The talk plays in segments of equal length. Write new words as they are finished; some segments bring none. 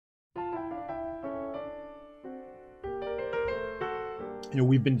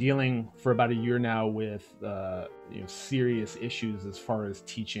we've been dealing for about a year now with serious issues as far as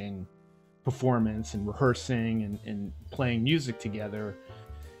teaching performance and rehearsing and playing music together.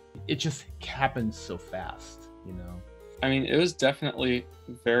 It just happens so fast, I mean, it was definitely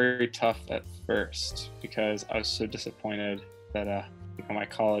very tough at first because I was so disappointed that my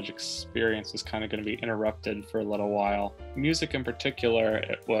college experience was kind of going to be interrupted for a little while. Music in particular,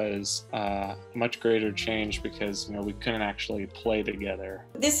 it was a much greater change because we couldn't actually play together.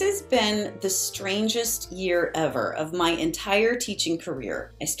 This has been the strangest year ever of my entire teaching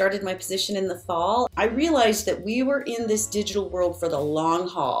career. I started my position in the fall. I realized that we were in this digital world for the long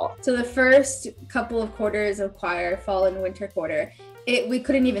haul. So the first couple of quarters of choir, fall and winter quarter, we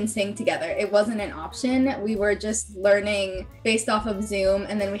couldn't even sing together. It wasn't an option. We were just learning based off of Zoom,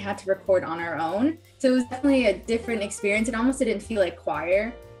 and then we had to record on our own. So it was definitely a different experience. It almost didn't feel like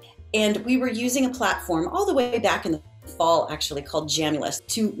choir. And we were using a platform all the way back in the fall, actually, called Jamulus,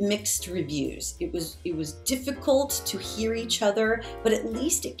 to mixed reviews. It was difficult to hear each other, but at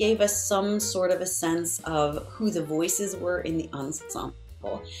least it gave us some sort of a sense of who the voices were in the ensemble.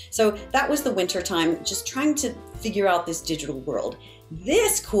 So that was the winter time, just trying to figure out this digital world.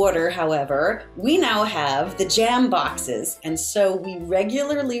 This quarter, however, we now have the jam boxes, and so we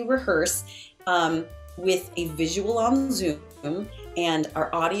regularly rehearse with a visual on Zoom and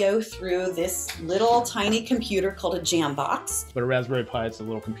our audio through this little tiny computer called a jam box. But a Raspberry Pi, it's a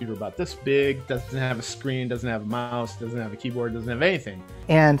little computer about this big, doesn't have a screen, doesn't have a mouse, doesn't have a keyboard, doesn't have anything.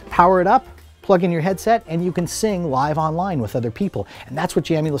 And power it up, plug in your headset, and you can sing live online with other people. And that's what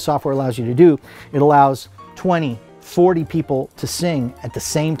Jamulus software allows you to do. It allows 20, 40 people to sing at the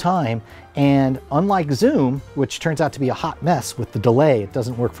same time. And unlike Zoom, which turns out to be a hot mess with the delay, it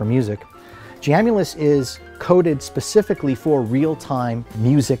doesn't work for music, Jamulus is coded specifically for real-time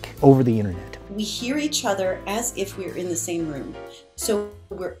music over the internet. We hear each other as if we're in the same room. So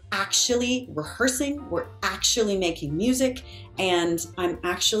we're actually rehearsing, we're actually making music, and I'm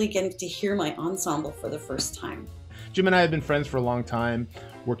actually getting to hear my ensemble for the first time. Jim and I have been friends for a long time,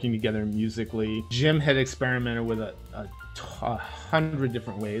 working together musically. Jim had experimented with a 100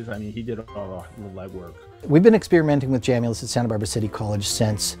 different ways. I mean, he did all the legwork. We've been experimenting with Jamulus at Santa Barbara City College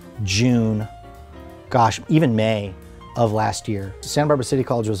since June, gosh, even May of last year. Santa Barbara City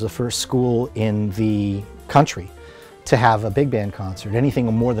College was the first school in the country to have a big band concert, anything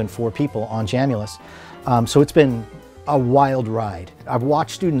more than 4 people on Jamulus. So it's been a wild ride. I've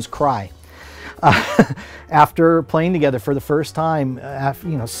watched students cry after playing together for the first time,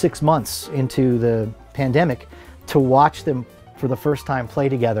 6 months into the pandemic. To watch them for the first time play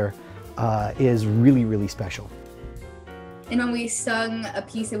together is really, really special. And when we sung a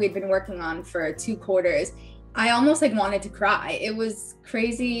piece that we'd been working on for 2 quarters, I almost wanted to cry. It was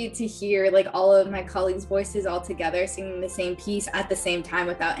crazy to hear all of my colleagues' voices all together singing the same piece at the same time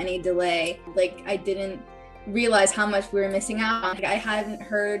without any delay. I didn't realize how much we were missing out on. I hadn't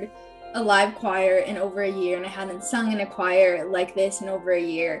heard a live choir in over a year, and I hadn't sung in a choir like this in over a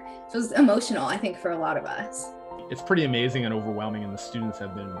year. So it was emotional, I think, for a lot of us. It's pretty amazing and overwhelming, and the students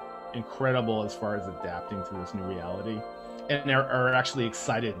have been incredible as far as adapting to this new reality and are actually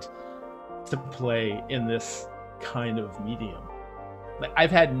excited to play in this kind of medium.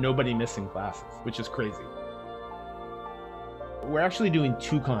 I've had nobody missing classes, which is crazy. We're actually doing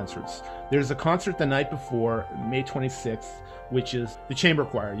 2 concerts. There's a concert the night before, May 26th, which is the Chamber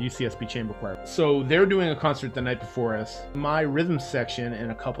Choir, UCSB Chamber Choir. So they're doing a concert the night before us. My rhythm section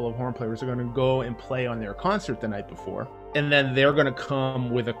and a couple of horn players are going to go and play on their concert the night before. And then they're going to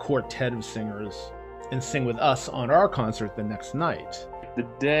come with a quartet of singers and sing with us on our concert the next night. The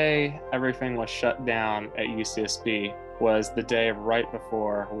day everything was shut down at UCSB was the day right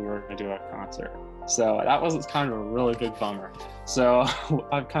before we were going to do a concert. So that was kind of a really big bummer. So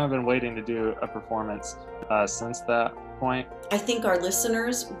I've kind of been waiting to do a performance since that point. I think our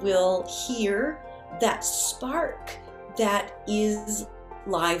listeners will hear that spark that is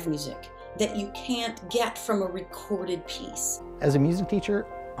live music that you can't get from a recorded piece. As a music teacher,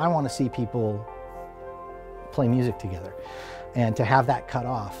 I want to see people play music together, and to have that cut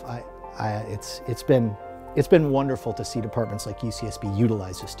off, it's been wonderful to see departments like UCSB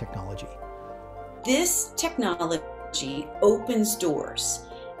utilize this technology. This technology opens doors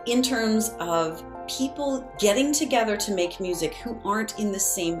in terms of people getting together to make music who aren't in the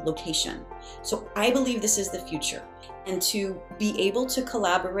same location. So I believe this is the future. And to be able to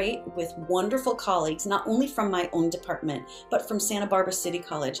collaborate with wonderful colleagues, not only from my own department, but from Santa Barbara City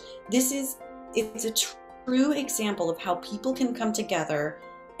College, it's a true example of how people can come together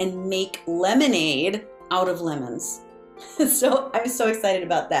and make lemonade out of lemons. So I'm so excited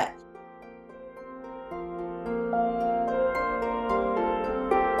about that.